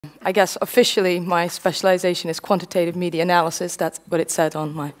I guess officially my specialization is quantitative media analysis. That's what it said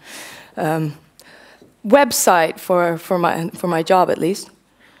on my website for my job, at least.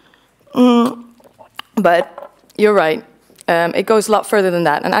 But you're right. It goes a lot further than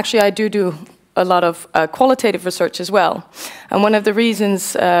that. And actually, I do a lot of qualitative research as well. And one of the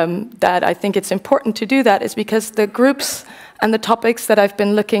reasons that I think it's important to do that is because the groups and the topics that I've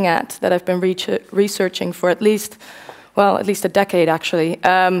been looking at, that I've been researching for at least a decade, actually,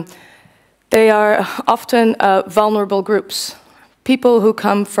 they are often vulnerable groups. People who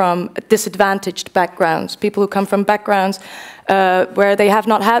come from disadvantaged backgrounds, people who come from backgrounds where they have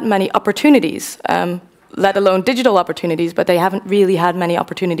not had many opportunities, let alone digital opportunities, but they haven't really had many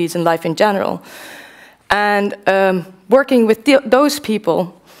opportunities in life in general. And working with those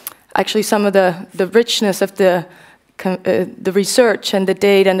people, actually some of the richness of the research and the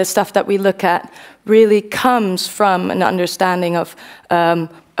data and the stuff that we look at really comes from an understanding of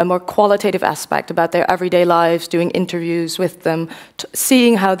a more qualitative aspect about their everyday lives, doing interviews with them,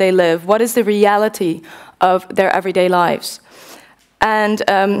 seeing how they live, what is the reality of their everyday lives. And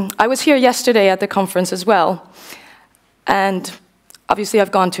I was here yesterday at the conference as well, and obviously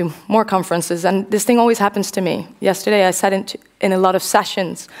I've gone to more conferences, and this thing always happens to me. Yesterday I sat in a lot of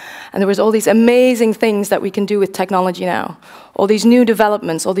sessions, and there was all these amazing things that we can do with technology now, all these new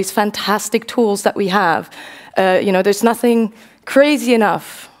developments, all these fantastic tools that we have. There's nothing crazy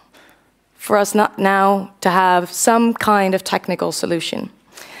enough for us not now to have some kind of technical solution.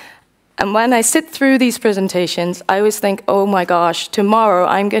 And when I sit through these presentations, I always think, oh my gosh, tomorrow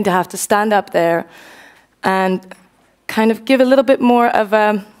I'm going to have to stand up there and kind of give a little bit more of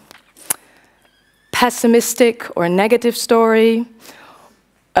a pessimistic or negative story,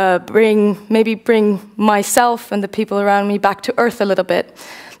 bring myself and the people around me back to earth a little bit.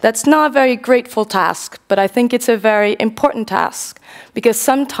 That's not a very grateful task, but I think it's a very important task, because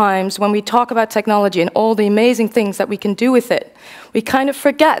sometimes when we talk about technology and all the amazing things that we can do with it, we kind of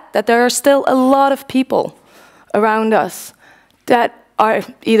forget that there are still a lot of people around us that are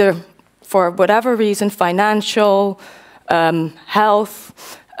either, for whatever reason, financial,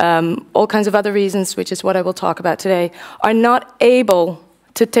 health, all kinds of other reasons, which is what I will talk about today, are not able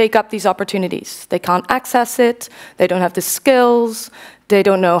to take up these opportunities. They can't access it, they don't have the skills, they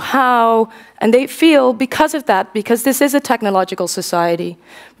don't know how, and they feel because of that, because this is a technological society,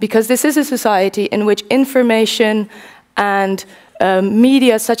 because this is a society in which information and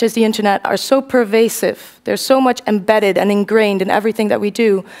media such as the internet are so pervasive, they're so much embedded and ingrained in everything that we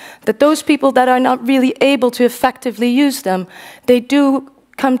do, that those people that are not really able to effectively use them, they do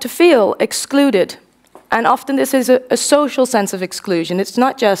come to feel excluded. And often this is a social sense of exclusion. It's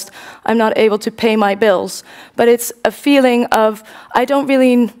not just, I'm not able to pay my bills, but it's a feeling of, I can't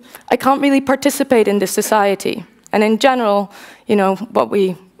really participate in this society. And in general,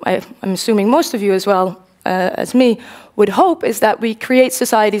 I'm assuming most of you as well as me, would hope is that we create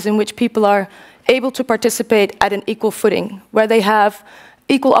societies in which people are able to participate at an equal footing, where they have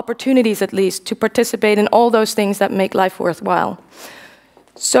equal opportunities at least to participate in all those things that make life worthwhile.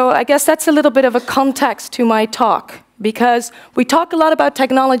 So I guess that's a little bit of a context to my talk, because we talk a lot about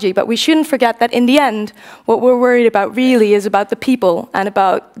technology, but we shouldn't forget that in the end, what we're worried about really is about the people and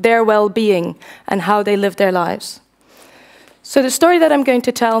about their well-being and how they live their lives. So the story that I'm going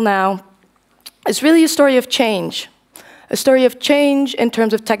to tell now is really a story of change in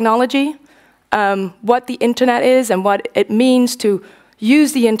terms of technology, what the internet is and what it means to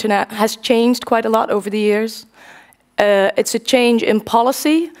use the internet has changed quite a lot over the years. It's a change in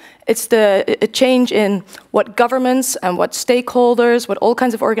policy. It's a change in what governments and what stakeholders, what all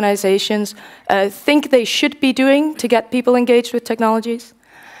kinds of organizations think they should be doing to get people engaged with technologies.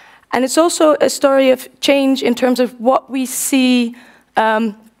 And it's also a story of change in terms of what we see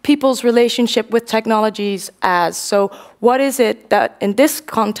people's relationship with technologies as. So what is it that, in this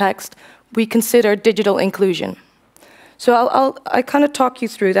context, we consider digital inclusion? So I kind of talk you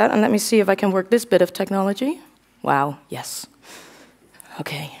through that, and let me see if I can work this bit of technology. Wow, yes.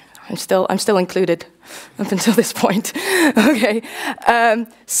 Okay, I'm still included up until this point. Okay,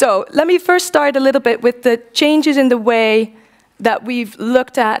 so let me first start a little bit with the changes in the way that we've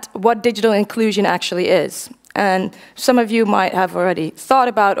looked at what digital inclusion actually is. And some of you might have already thought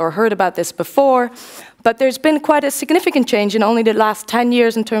about or heard about this before, but there's been quite a significant change in only the last 10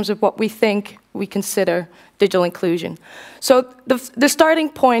 years in terms of what we think we consider digital inclusion. So the starting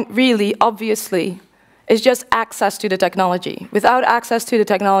point really, obviously, is just access to the technology. Without access to the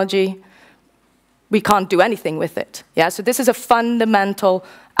technology, we can't do anything with it. Yeah, so this is a fundamental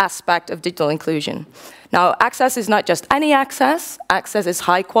aspect of digital inclusion. Now, access is not just any access. Access is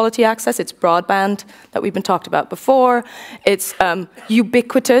high-quality access. It's broadband that we've been talked about before. It's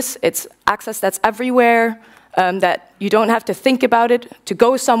ubiquitous. It's access that's everywhere, that you don't have to think about it, to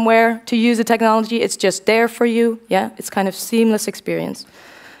go somewhere to use the technology. It's just there for you. Yeah, it's kind of seamless experience.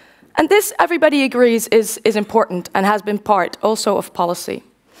 And this, everybody agrees, is important and has been part also of policy.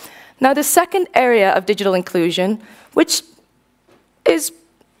 Now, the second area of digital inclusion, which is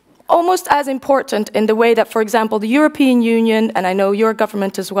almost as important in the way that, for example, the European Union, and I know your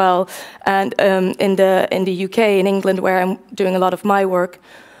government as well, and in the UK, in England, where I'm doing a lot of my work,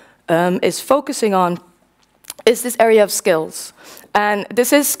 is focusing on, is this area of skills. And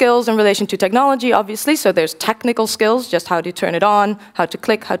this is skills in relation to technology, obviously, so there's technical skills, just how to turn it on, how to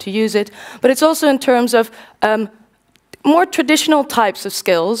click, how to use it, but it's also in terms of more traditional types of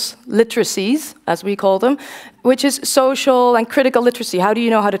skills, literacies, as we call them, which is social and critical literacy. How do you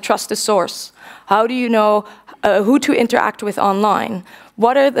know how to trust a source? How do you know who to interact with online?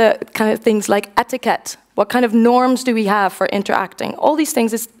 What are the kind of things like etiquette? What kind of norms do we have for interacting? All these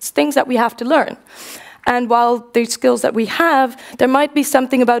things is things that we have to learn. And while the skills that we have, there might be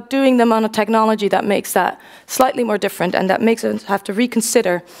something about doing them on a technology that makes that slightly more different, and that makes us have to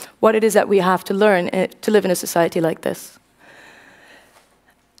reconsider what it is that we have to learn to live in a society like this.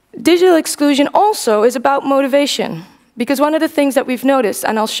 Digital exclusion also is about motivation, because one of the things that we've noticed,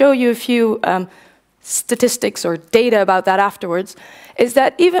 and I'll show you a few statistics or data about that afterwards, is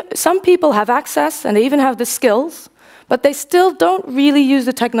that even some people have access and they even have the skills, but they still don't really use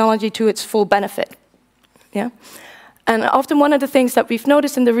the technology to its full benefit. Yeah? And often one of the things that we've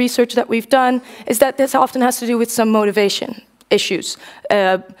noticed in the research that we've done is that this often has to do with some motivation issues.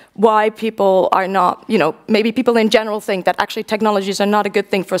 Why people are not, maybe people in general think that actually technologies are not a good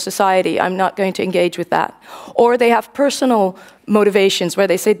thing for society, I'm not going to engage with that. Or they have personal motivations where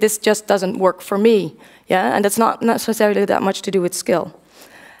they say this just doesn't work for me. Yeah? And it's not necessarily that much to do with skill.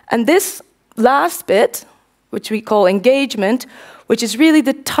 And this last bit, which we call engagement, which is really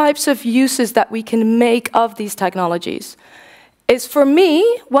the types of uses that we can make of these technologies, is for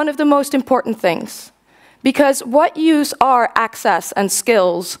me one of the most important things. Because what use are access and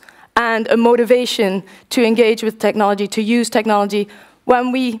skills and a motivation to engage with technology, to use technology,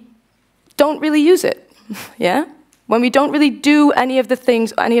 when we don't really use it? Yeah? When we don't really do any of the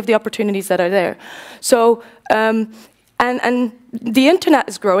things, any of the opportunities that are there. So, and the internet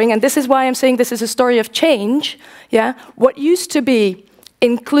is growing, and this is why I'm saying this is a story of change. Yeah? What used to be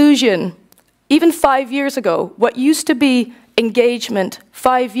inclusion, even 5 years ago, what used to be engagement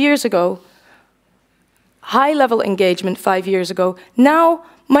 5 years ago, high-level engagement 5 years ago, now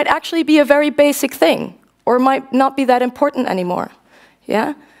might actually be a very basic thing, or might not be that important anymore.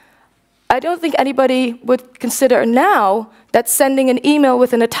 Yeah? I don't think anybody would consider now that sending an email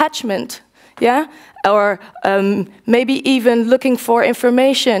with an attachment, yeah, or maybe even looking for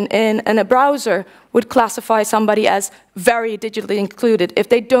information in a browser would classify somebody as very digitally included if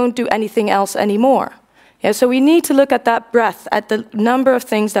they don't do anything else anymore. Yeah, so we need to look at that breadth, at the number of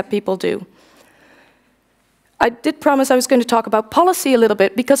things that people do. I did promise I was going to talk about policy a little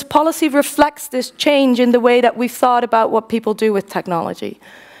bit, because policy reflects this change in the way that we've thought about what people do with technology.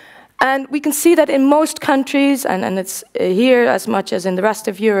 And we can see that in most countries, and it's here as much as in the rest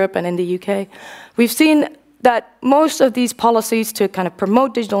of Europe and in the UK, we've seen that most of these policies to kind of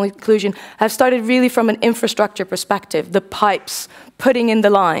promote digital inclusion have started really from an infrastructure perspective, the pipes, putting in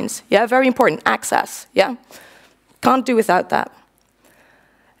the lines. Yeah, very important, access, yeah? Can't do without that.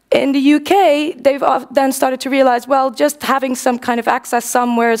 In the UK, they've then started to realize, well, just having some kind of access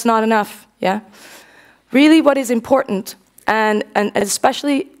somewhere is not enough, yeah? Really what is important, and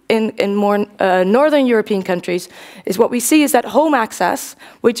especially in more northern European countries, is what we see is that home access,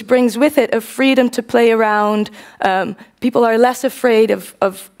 which brings with it a freedom to play around. People are less afraid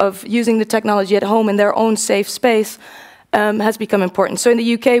of using the technology at home in their own safe space, has become important. So in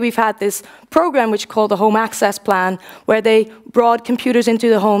the UK, we've had this program which is called the Home Access Plan, where they brought computers into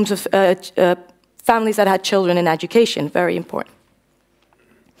the homes of families that had children in education. Very important.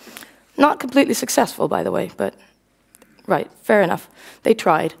 Not completely successful, by the way, but right, fair enough. They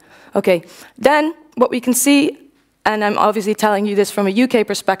tried. Okay, then what we can see, and I'm obviously telling you this from a UK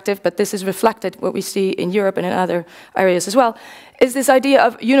perspective, but this is reflected what we see in Europe and in other areas as well, is this idea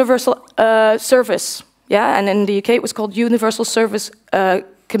of universal service. Yeah, and in the UK it was called Universal Service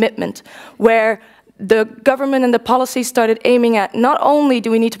Commitment, where the government and the policy started aiming at not only do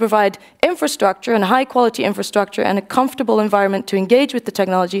we need to provide infrastructure and high quality infrastructure and a comfortable environment to engage with the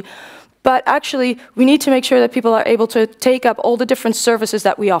technology, but actually we need to make sure that people are able to take up all the different services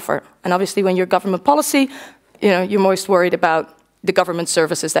that we offer. And obviously when you're government policy, you're most worried about the government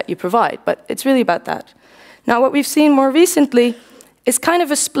services that you provide, but it's really about that. Now what we've seen more recently is kind of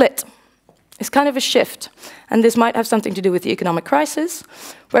a split. It's kind of a shift, and this might have something to do with the economic crisis,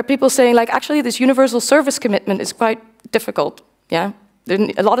 where people saying like, actually this universal service commitment is quite difficult, yeah?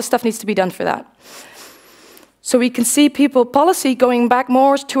 A lot of stuff needs to be done for that. So we can see policy going back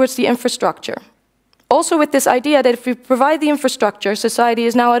more towards the infrastructure. Also with this idea that if we provide the infrastructure, society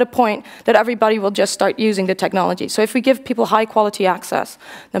is now at a point that everybody will just start using the technology. So if we give people high quality access,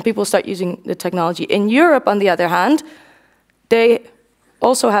 then people start using the technology. In Europe, on the other hand, they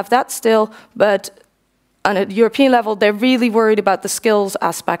also have that still, but on a European level, they're really worried about the skills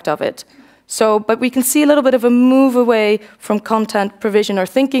aspect of it. So, but we can see a little bit of a move away from content provision or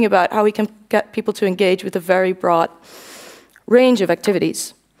thinking about how we can get people to engage with a very broad range of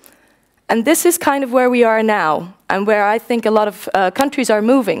activities. And this is kind of where we are now, and where I think a lot of countries are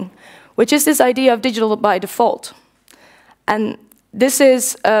moving, which is this idea of digital by default. And this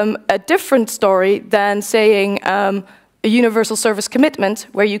is a different story than saying a universal service commitment,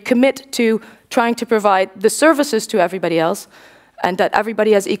 where you commit to trying to provide the services to everybody else, and that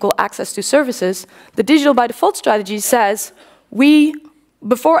everybody has equal access to services. The digital by default strategy says,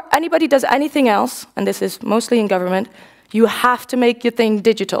 before anybody does anything else, and this is mostly in government, you have to make your thing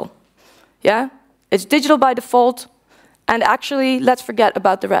digital. Yeah? It's digital by default, and actually, let's forget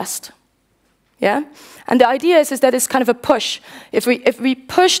about the rest. Yeah? And the idea is that it's kind of a push. If we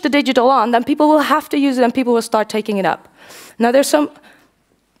push the digital on, then people will have to use it and people will start taking it up. Now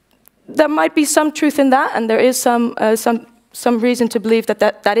there might be some truth in that, and there is some reason to believe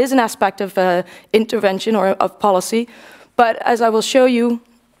that is an aspect of intervention or of policy. But as I will show you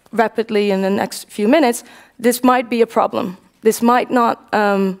rapidly in the next few minutes, this might be a problem. This might not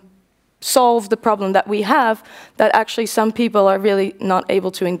solve the problem that we have, that actually some people are really not able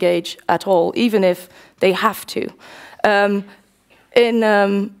to engage at all, even if they have to.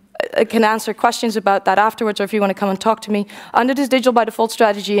 I can answer questions about that afterwards, or if you want to come and talk to me. Under this digital by default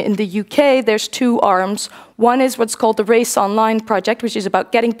strategy in the UK, there's two arms. One is what's called the Race Online project, which is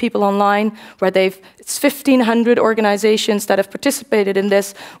about getting people online, where it's 1,500 organizations that have participated in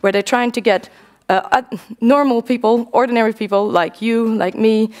this, where they're trying to get normal people, ordinary people like you, like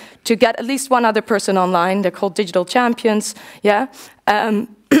me, to get at least one other person online. They're called digital champions, yeah?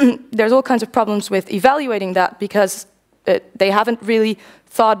 There's all kinds of problems with evaluating that because they haven't really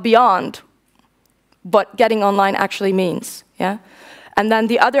thought beyond what getting online actually means, yeah? And then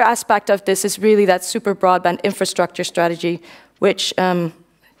the other aspect of this is really that super broadband infrastructure strategy, which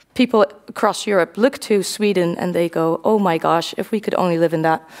people across Europe look to Sweden and they go, oh my gosh, if we could only live in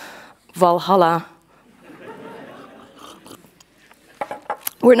that Valhalla.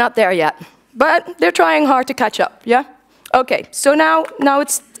 We're not there yet, but they're trying hard to catch up, yeah? Okay, so now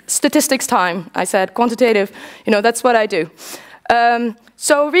it's statistics time. I said quantitative, that's what I do.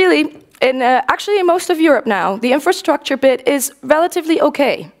 So really, actually in most of Europe now, the infrastructure bit is relatively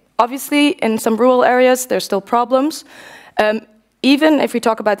okay. Obviously, in some rural areas, there's still problems. Even if we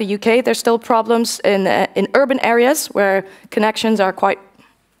talk about the UK, there's still problems in urban areas where connections are quite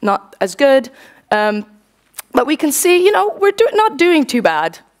not as good. But we can see, we're not doing too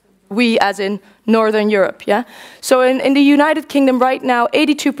bad. We, as in Northern Europe, yeah? So in the United Kingdom right now,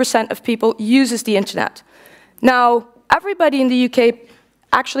 82% of people uses the internet. Now, everybody in the UK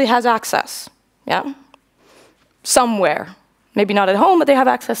actually has access, yeah? Somewhere. Maybe not at home, but they have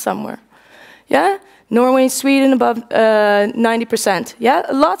access somewhere, yeah? Norway and Sweden above 90%, yeah?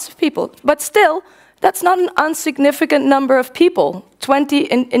 Lots of people, but still, that's not an insignificant number of people. In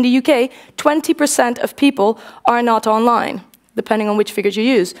the UK, 20% of people are not online, depending on which figures you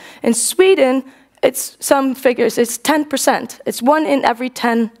use. In Sweden, it's some figures, it's 10%. It's 1 in every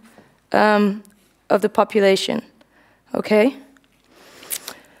 10 of the population, okay?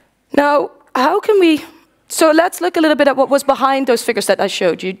 Now, how can we, so let's look a little bit at what was behind those figures that I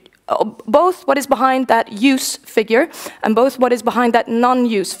showed you. Both what is behind that use figure and both what is behind that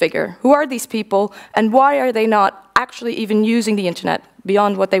non-use figure. Who are these people and why are they not actually even using the internet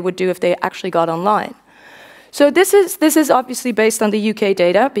beyond what they would do if they actually got online? So this is obviously based on the UK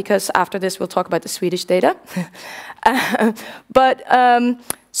data, because after this we'll talk about the Swedish data. And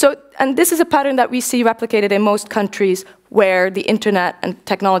this is a pattern that we see replicated in most countries where the internet and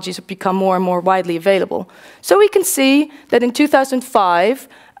technologies have become more and more widely available. So we can see that in 2005,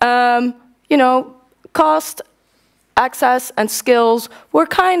 cost, access, and skills were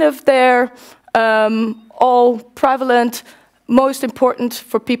kind of there, all prevalent, most important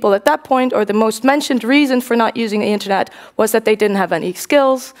for people at that point, or the most mentioned reason for not using the internet was that they didn't have any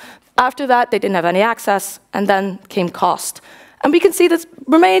skills. After that, they didn't have any access, and then came cost. And we can see this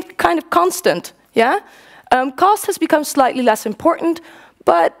remained kind of constant, yeah? Cost has become slightly less important,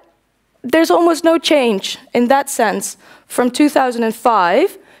 but there's almost no change in that sense from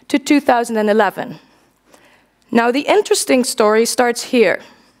 2005 to 2011. Now, the interesting story starts here.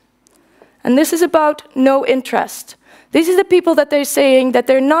 And this is about no interest. These are the people that they're saying that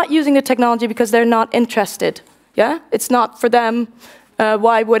they're not using the technology because they're not interested. Yeah? It's not for them.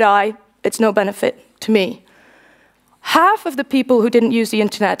 Why would I? It's no benefit to me. Half of the people who didn't use the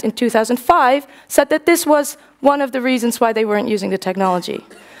internet in 2005 said that this was one of the reasons why they weren't using the technology.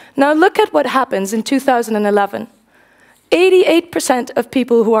 Now look at what happens in 2011. 88% of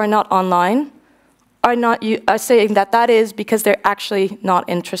people who are not online are saying that that is because they're actually not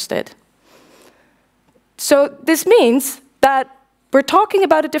interested. So this means that we're talking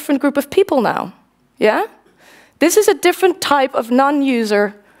about a different group of people now, yeah? This is a different type of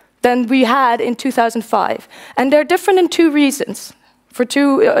non-user than we had in 2005. And they're different in two reasons,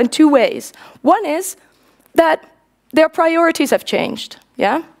 in two ways. One is that their priorities have changed,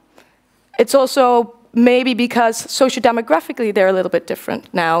 yeah? It's also maybe because sociodemographically they're a little bit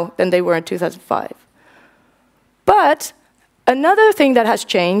different now than they were in 2005. But another thing that has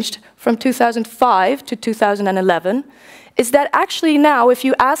changed from 2005 to 2011 is that actually now, if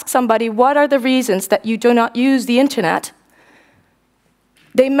you ask somebody what are the reasons that you do not use the internet,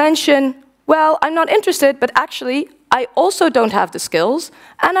 they mention, well, I'm not interested, but actually I also don't have the skills,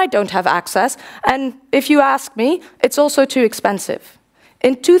 and I don't have access, and if you ask me, it's also too expensive.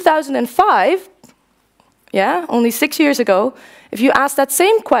 In 2005, yeah, only 6 years ago, if you ask that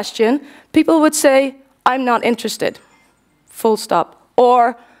same question, people would say, I'm not interested, full stop.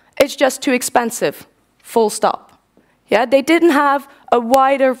 Or, it's just too expensive, full stop. Yeah, they didn't have a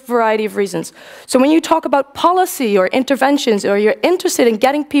wider variety of reasons. So when you talk about policy or interventions, or you're interested in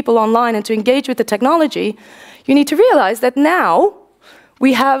getting people online and to engage with the technology, you need to realize that now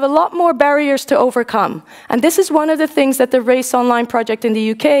we have a lot more barriers to overcome. And this is one of the things that the Race Online project in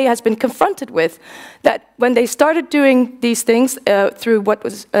the UK has been confronted with, that when they started doing these things through what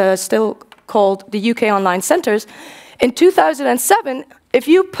was still called the UK Online Centres, in 2007, if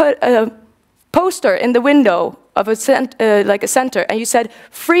you put a poster in the window of a center and you said,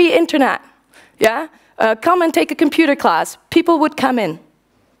 free internet, yeah? Come and take a computer class, people would come in.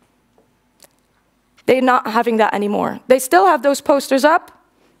 They're not having that anymore. They still have those posters up,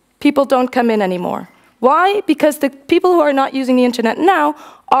 people don't come in anymore. Why? Because the people who are not using the internet now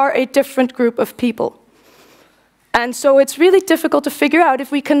are a different group of people. And so it's really difficult to figure out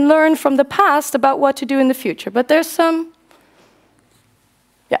if we can learn from the past about what to do in the future. But there's some,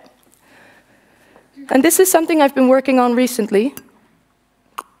 yeah. And this is something I've been working on recently,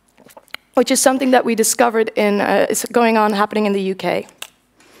 which is something that we discovered is happening in the UK.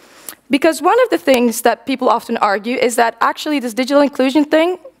 Because one of the things that people often argue is that actually this digital inclusion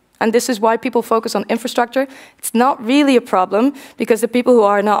thing, and this is why people focus on infrastructure, it's not really a problem because the people who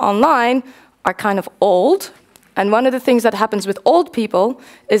are not online are kind of old. And one of the things that happens with old people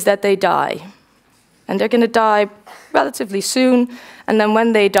is that they die. And they're going to die relatively soon. And then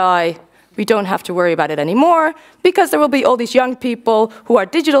when they die, we don't have to worry about it anymore because there will be all these young people who are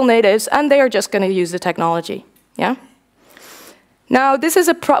digital natives and they are just going to use the technology. Yeah? Now, this is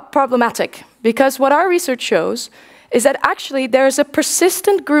problematic because what our research shows is that actually there is a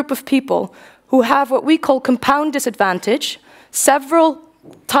persistent group of people who have what we call compound disadvantage, several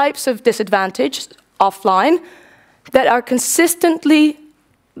types of disadvantage offline, that are consistently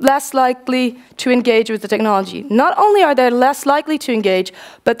less likely to engage with the technology. Not only are they less likely to engage,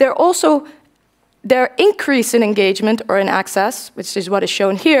 but their increase in engagement or in access, which is what is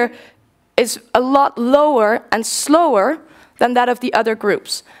shown here, is a lot lower and slower than that of the other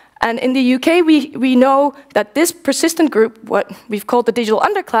groups. And in the UK, we know that this persistent group, what we've called the digital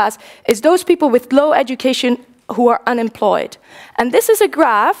underclass, is those people with low education who are unemployed. And this is a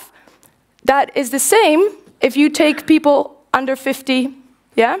graph that is the same if you take people under 50,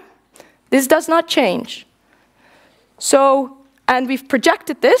 yeah? This does not change. So, and we've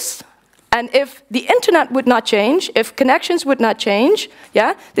projected this, and if the internet would not change, if connections would not change,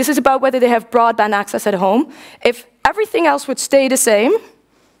 yeah? This is about whether they have broadband access at home. If everything else would stay the same,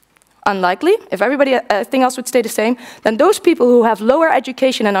 unlikely, if everything else would stay the same, then those people who have lower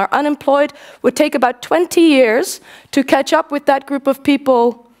education and are unemployed would take about 20 years to catch up with that group of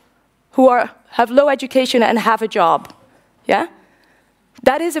people who have low education and have a job, yeah?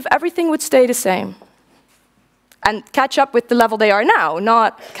 That is if everything would stay the same. And catch up with the level they are now,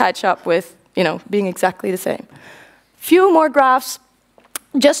 not catch up with, being exactly the same. Few more graphs,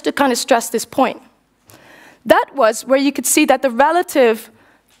 just to kind of stress this point. That was where you could see that the relative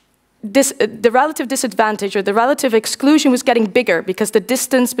the relative disadvantage or the relative exclusion was getting bigger because the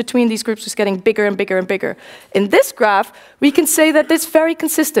distance between these groups was getting bigger and bigger and bigger. In this graph, we can say that it's very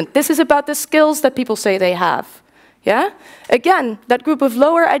consistent. This is about the skills that people say they have. Yeah? Again, that group of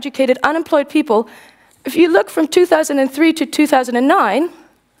lower educated, unemployed people, if you look from 2003 to 2009,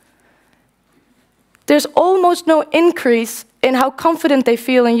 there's almost no increase in how confident they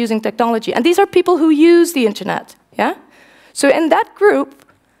feel in using technology. And these are people who use the internet. Yeah? So in that group,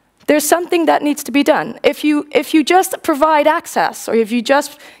 there's something that needs to be done. If you just provide access, or if you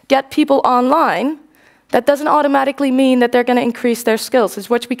just get people online, that doesn't automatically mean that they're going to increase their skills. It's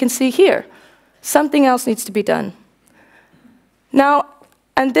what we can see here. Something else needs to be done. Now,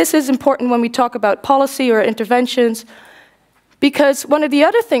 and this is important when we talk about policy or interventions, because one of the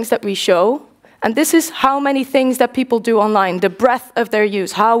other things that we show, and this is how many things that people do online, the breadth of their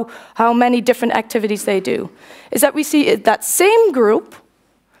use, how many different activities they do, is that we see that same group.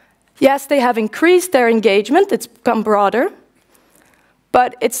 Yes, they have increased their engagement, it's become broader,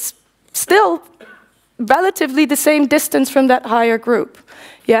 but it's still relatively the same distance from that higher group.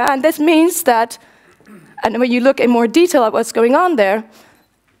 Yeah, and this means that, and when you look in more detail at what's going on there,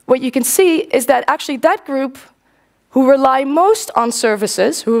 what you can see is that actually that group who rely most on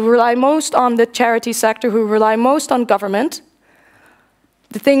services, who rely most on the charity sector, who rely most on government,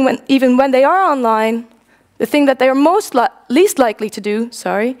 the thing even when they are online, the thing that they are least likely to do,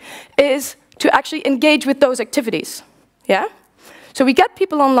 is to actually engage with those activities. Yeah? So we get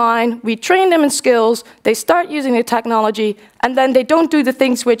people online, we train them in skills, they start using the technology, and then they don't do the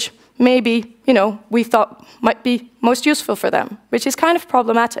things which maybe, we thought might be most useful for them, which is kind of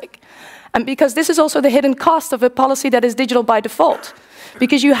problematic. And because this is also the hidden cost of a policy that is digital by default.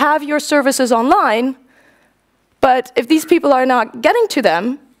 Because you have your services online, but if these people are not getting to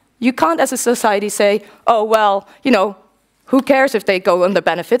them, you can't, as a society, say, oh, well, who cares if they go on the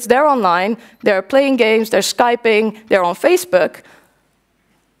benefits? They're online, they're playing games, they're Skyping, they're on Facebook.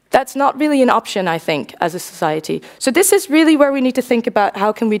 That's not really an option, I think, as a society. So this is really where we need to think about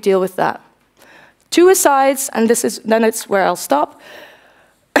how can we deal with that. Two asides, and then it's where I'll stop.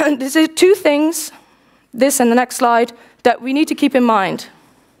 These are two things, this and the next slide, that we need to keep in mind.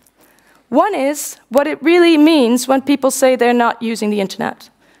 One is what it really means when people say they're not using the internet.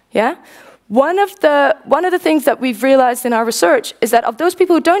 Yeah? One of the things that we've realized in our research is that of those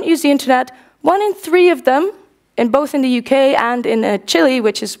people who don't use the internet, 1 in 3 of them, both in the UK and in Chile,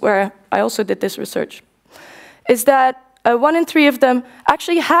 which is where I also did this research, is that 1 in 3 of them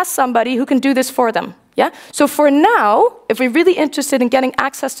actually has somebody who can do this for them. Yeah? So for now, if we're really interested in getting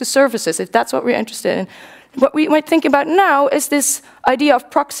access to services, if that's what we're interested in, what we might think about now is this idea of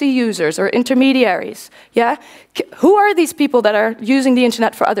proxy users or intermediaries. Yeah? Who are these people that are using the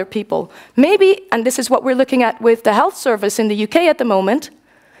internet for other people? Maybe, and this is what we're looking at with the health service in the UK at the moment,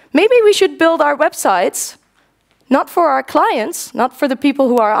 maybe we should build our websites not for our clients, not for the people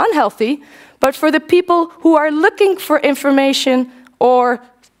who are unhealthy, but for the people who are looking for information or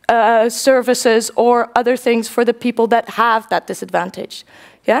services or other things for the people that have that disadvantage.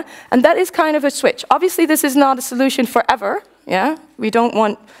 Yeah? And that is kind of a switch. Obviously, this is not a solution forever. Yeah? We don't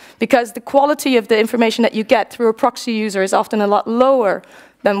want, because the quality of the information that you get through a proxy user is often a lot lower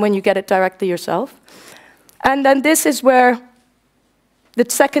than when you get it directly yourself. And then this is where the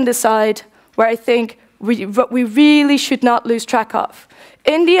second aside, where I think what we really should not lose track of.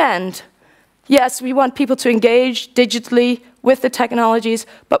 In the end, yes, we want people to engage digitally with the technologies,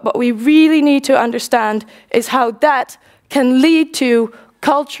 but what we really need to understand is how that can lead to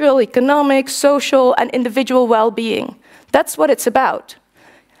cultural, economic, social, and individual well-being. That's what it's about.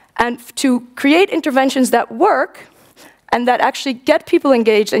 And to create interventions that work and that actually get people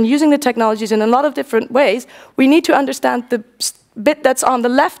engaged and using the technologies in a lot of different ways, we need to understand the bit that's on the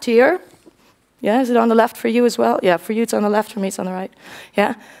left here. Yeah, is it on the left for you as well? Yeah, for you it's on the left, for me it's on the right.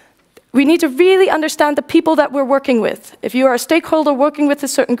 Yeah. We need to really understand the people that we're working with. If you are a stakeholder working with a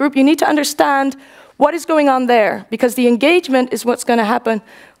certain group, you need to understand what is going on there, because the engagement is what's going to happen,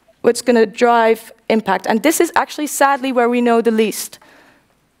 what's going to drive impact. And this is actually, sadly, where we know the least.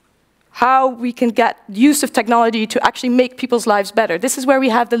 How we can get use of technology to actually make people's lives better. This is where we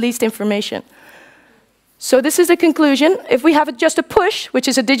have the least information. So this is the conclusion. If we have just a push, which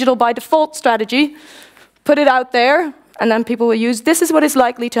is a digital by default strategy, put it out there, and then people will use, this is what is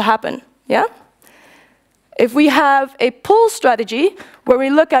likely to happen. Yeah? If we have a pull strategy, where we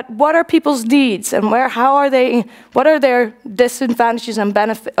look at what are people's needs and what are their disadvantages and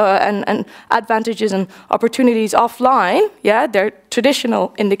and advantages and opportunities offline, yeah, their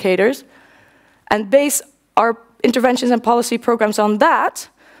traditional indicators, and base our interventions and policy programs on that,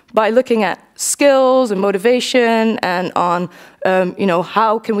 by looking at skills and motivation and on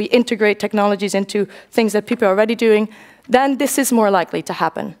how can we integrate technologies into things that people are already doing, then this is more likely to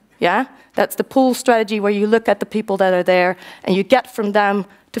happen. Yeah, that's the pull strategy, where you look at the people that are there and you get from them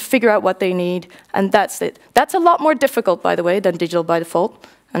to figure out what they need, and that's it. That's a lot more difficult, by the way, than digital by default,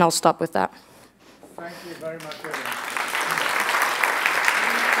 and I'll stop with that. Thank you very much, Ellen.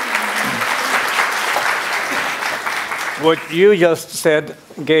 What you just said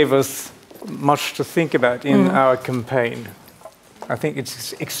gave us much to think about in our campaign. I think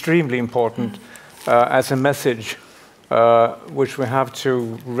it's extremely important as a message, which we have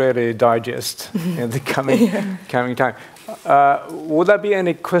to really digest in the coming time. Would there be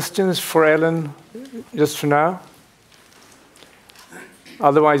any questions for Ellen just for now?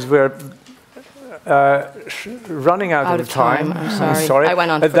 Otherwise, we're running out of time. I'm sorry. I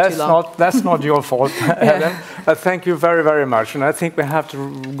went on for too long. That's not your fault, Ellen. Thank you very, very much. And I think we have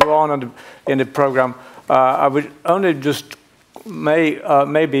to go on in the program. I would only just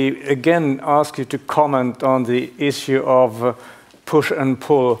maybe again ask you to comment on the issue of push and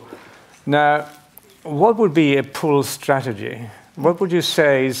pull. Now, what would be a pull strategy? What would you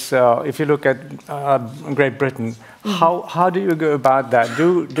say is, if you look at Great Britain, how do you go about that?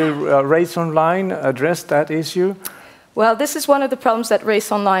 Do Race Online address that issue? Well, this is one of the problems that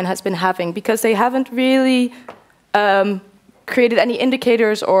Race Online has been having, because they haven't really created any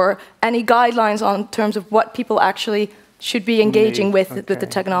indicators or any guidelines on terms of what people actually should be engaging with the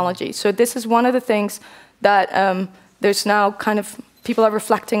technology. So this is one of the things that there's now kind of people are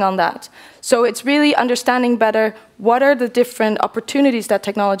reflecting on that. So it's really understanding better what are the different opportunities that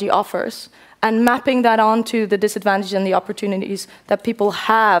technology offers, and mapping that onto the disadvantages and the opportunities that people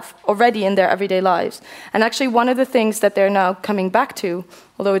have already in their everyday lives. And actually one of the things that they're now coming back to,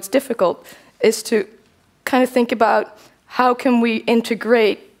 although it's difficult, is to kind of think about how can we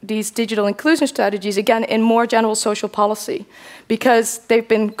integrate these digital inclusion strategies, again, in more general social policy, because they've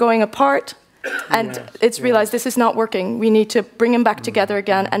been going apart. And it's realized this is not working. We need to bring them back together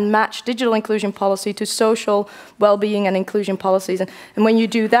again and match digital inclusion policy to social well-being and inclusion policies. And when you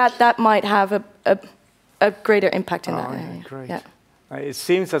do that, that might have a greater impact in that area. Great. Yeah. It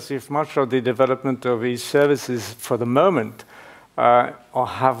seems as if much of the development of these services for the moment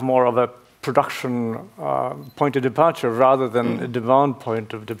have more of a production point of departure rather than a demand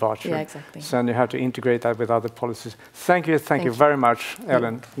point of departure. Yeah, exactly. So you have to integrate that with other policies. Thank you very much,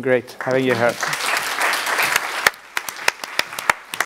 Ellen. Great having you here.